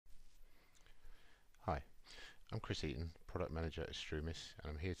I'm Chris Eaton, Product Manager at STRUMIS, and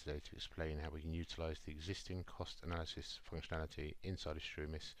I'm here today to explain how we can utilize the existing cost analysis functionality inside of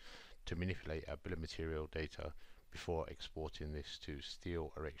STRUMIS to manipulate our bill of material data before exporting this to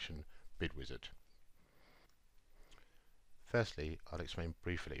Steel Erection Bid Wizard. Firstly, I'll explain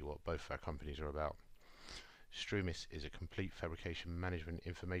briefly what both our companies are about. STRUMIS is a complete fabrication management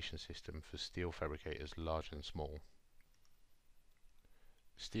information system for steel fabricators large and small.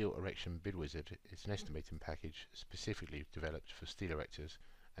 Steel Erection Bid Wizard is an estimating package specifically developed for steel erectors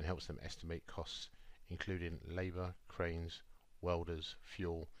and helps them estimate costs including labour, cranes, welders,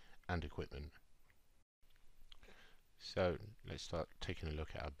 fuel and equipment. So let's start taking a look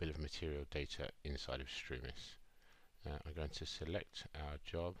at our bill of material data inside of STRUMIS. I'm going to select our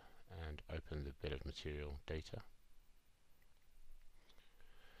job and open the bill of material data,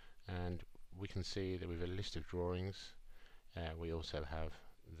 and we can see that we have a list of drawings. We also have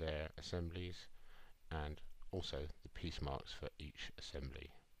their assemblies and also the piece marks for each assembly.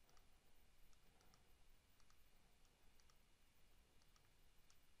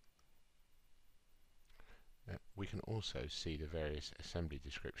 We can also see the various assembly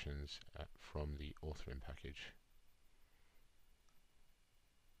descriptions from the authoring package.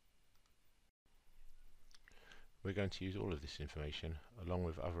 We're going to use all of this information along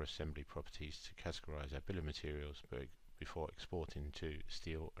with other assembly properties to categorize our bill of materials before exporting to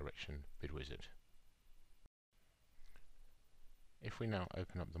Steel Erection Bid Wizard. If we now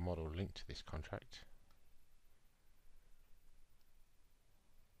open up the model linked to this contract,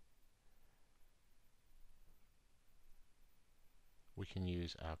 we can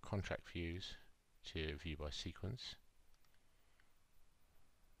use our contract views to view by sequence.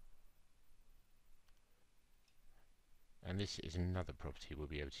 And this is another property we'll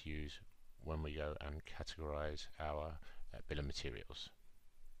be able to use when we go and categorize our bill of materials.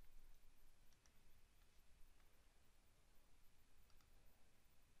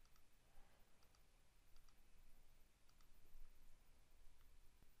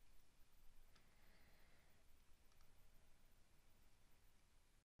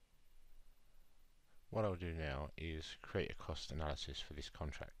 What I'll do now is create a cost analysis for this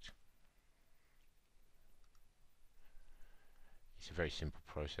contract. It's a very simple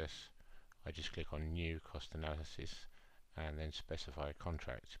process. I just click on New Cost Analysis and then specify a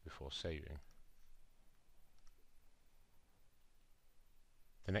contract before saving.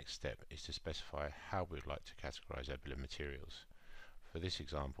 The next step is to specify how we would like to categorize our bill of materials. For this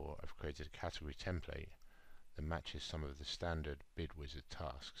example, I've created a category template that matches some of the standard Bid Wizard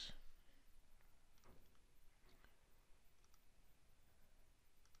tasks.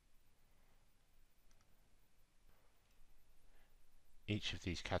 Each of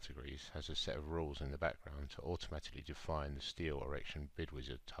these categories has a set of rules in the background to automatically define the Steel Erection Bid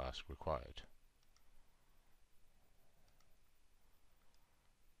Wizard task required.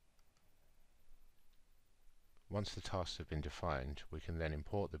 Once the tasks have been defined, we can then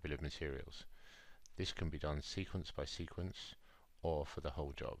import the bill of materials. This can be done sequence by sequence or for the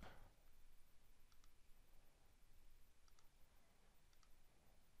whole job.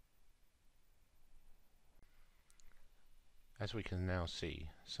 As we can now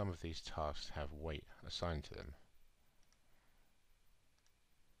see, some of these tasks have weight assigned to them.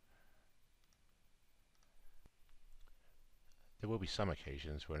 There will be some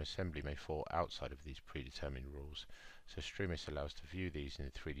occasions where an assembly may fall outside of these predetermined rules, so STRUMIS allows to view these in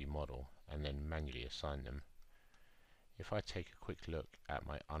the 3D model and then manually assign them. If I take a quick look at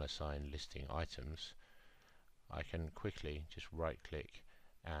my unassigned listing items, I can quickly just right click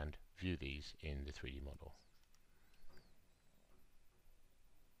and view these in the 3D model.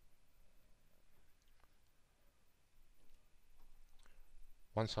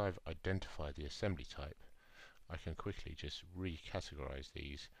 Once I've identified the assembly type, I can quickly just recategorize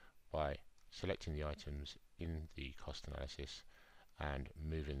these by selecting the items in the cost analysis and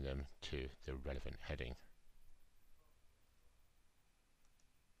moving them to the relevant heading.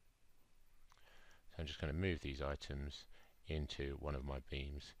 So I'm just going to move these items into one of my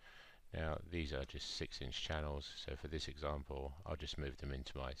beams. Now these are just 6-inch channels, so for this example I'll just move them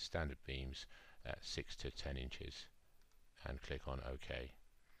into my standard beams at 6 to 10 inches and click on OK.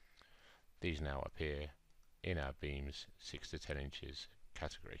 These now appear in our beams 6 to 10 inches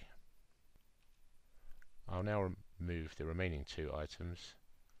category. I'll now move the remaining 2 items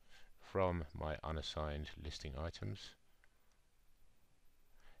from my unassigned listing items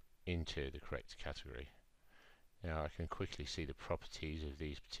into the correct category. Now I can quickly see the properties of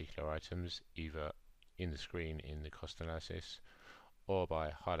these particular items either in the screen in the cost analysis or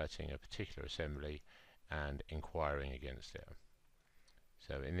by highlighting a particular assembly and inquiring against it.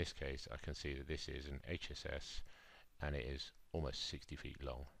 So in this case I can see that this is an HSS and it is almost 60 feet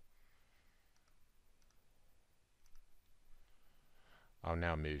long. I'll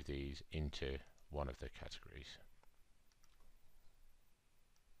now move these into one of the categories.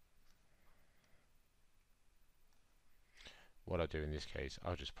 What I'll do in this case,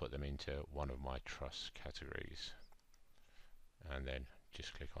 I'll just put them into one of my truss categories and then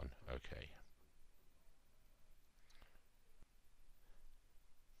just click on OK.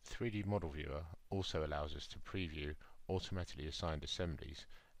 3D Model Viewer also allows us to preview automatically assigned assemblies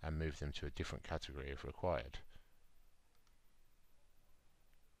and move them to a different category if required.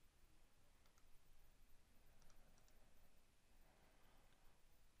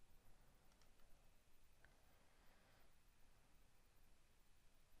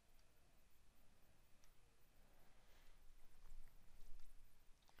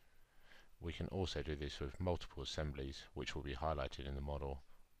 We can also do this with multiple assemblies, which will be highlighted in the model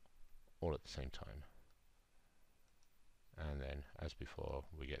all at the same time. And then, as before,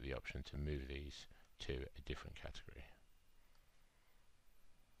 we get the option to move these to a different category.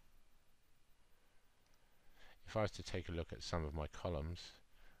 If I was to take a look at some of my columns,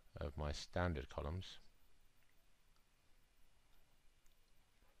 of my standard columns,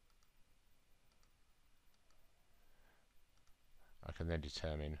 I can then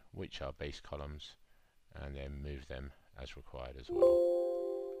determine which are base columns and then move them as required as well.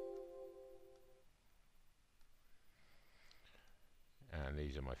 And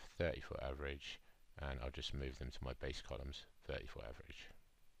these are my 30-foot average, and I'll just move them to my base columns 30-foot average.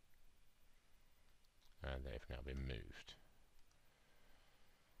 And they've now been moved.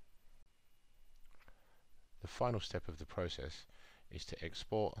 The final step of the process is to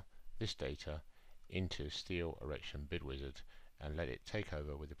export this data into Steel Erection Bid Wizard and let it take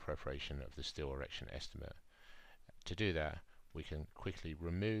over with the preparation of the steel erection estimate. To do that, we can quickly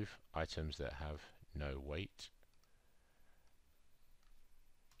remove items that have no weight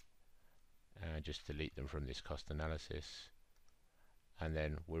and just delete them from this cost analysis, and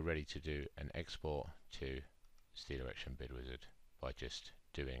then we're ready to do an export to Steel Erection Bid Wizard by just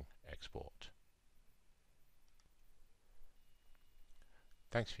doing export.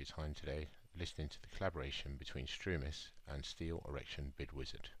 Thanks for your time today listening to the collaboration between STRUMIS and Steel Erection Bid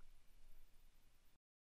Wizard.